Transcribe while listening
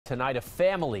Tonight, a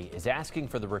family is asking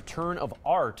for the return of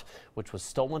art which was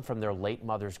stolen from their late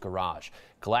mother's garage.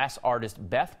 Glass artist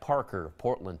Beth Parker of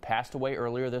Portland passed away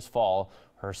earlier this fall.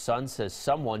 Her son says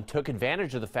someone took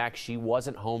advantage of the fact she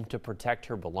wasn't home to protect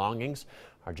her belongings.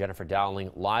 Our Jennifer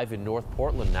Dowling live in North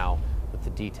Portland now with the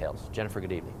details. Jennifer,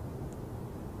 good evening.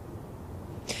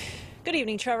 Good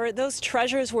evening, Trevor. Those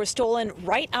treasures were stolen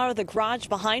right out of the garage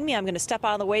behind me. I'm going to step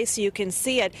out of the way so you can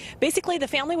see it. Basically, the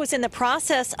family was in the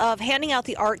process of handing out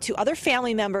the art to other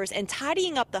family members and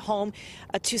tidying up the home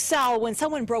to sell when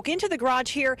someone broke into the garage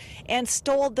here and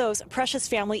stole those precious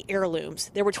family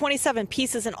heirlooms. There were 27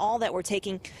 pieces in all that were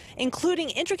taken, including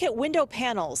intricate window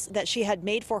panels that she had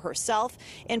made for herself,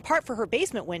 in part for her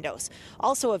basement windows.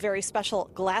 Also, a very special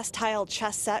glass tile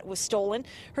chess set was stolen.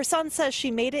 Her son says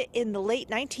she made it in the late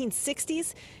 1960s.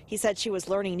 He said she was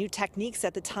learning new techniques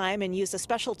at the time and used a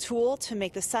special tool to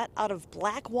make the set out of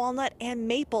black walnut and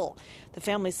maple. The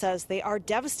family says they are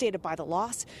devastated by the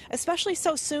loss, especially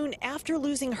so soon after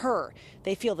losing her.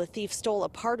 They feel the thief stole a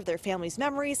part of their family's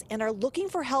memories and are looking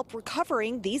for help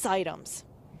recovering these items.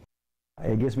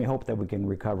 It gives me hope that we can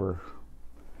recover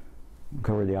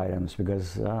the items,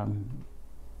 because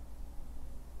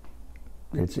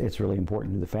it's really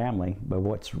important to the family. But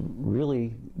what's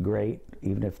really great,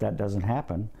 even if that doesn't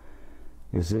happen,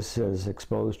 is this has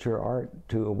exposed her art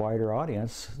to a wider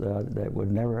audience that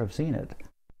would never have seen it.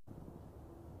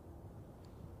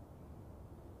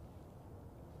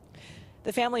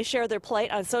 The family shared their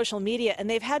plight on social media, and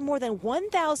they've had more than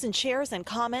 1,000 shares and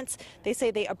comments. They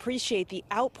say they appreciate the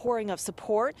outpouring of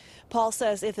support. Paul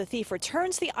says if the thief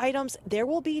returns the items, there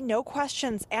will be no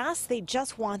questions asked. They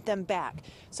just want them back.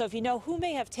 So if you know who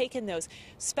may have taken those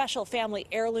special family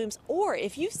heirlooms, or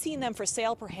if you've seen them for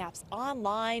sale perhaps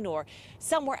online or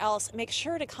somewhere else, make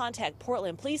sure to contact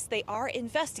Portland Police. They are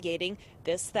investigating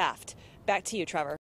this theft. Back to you, Trevor.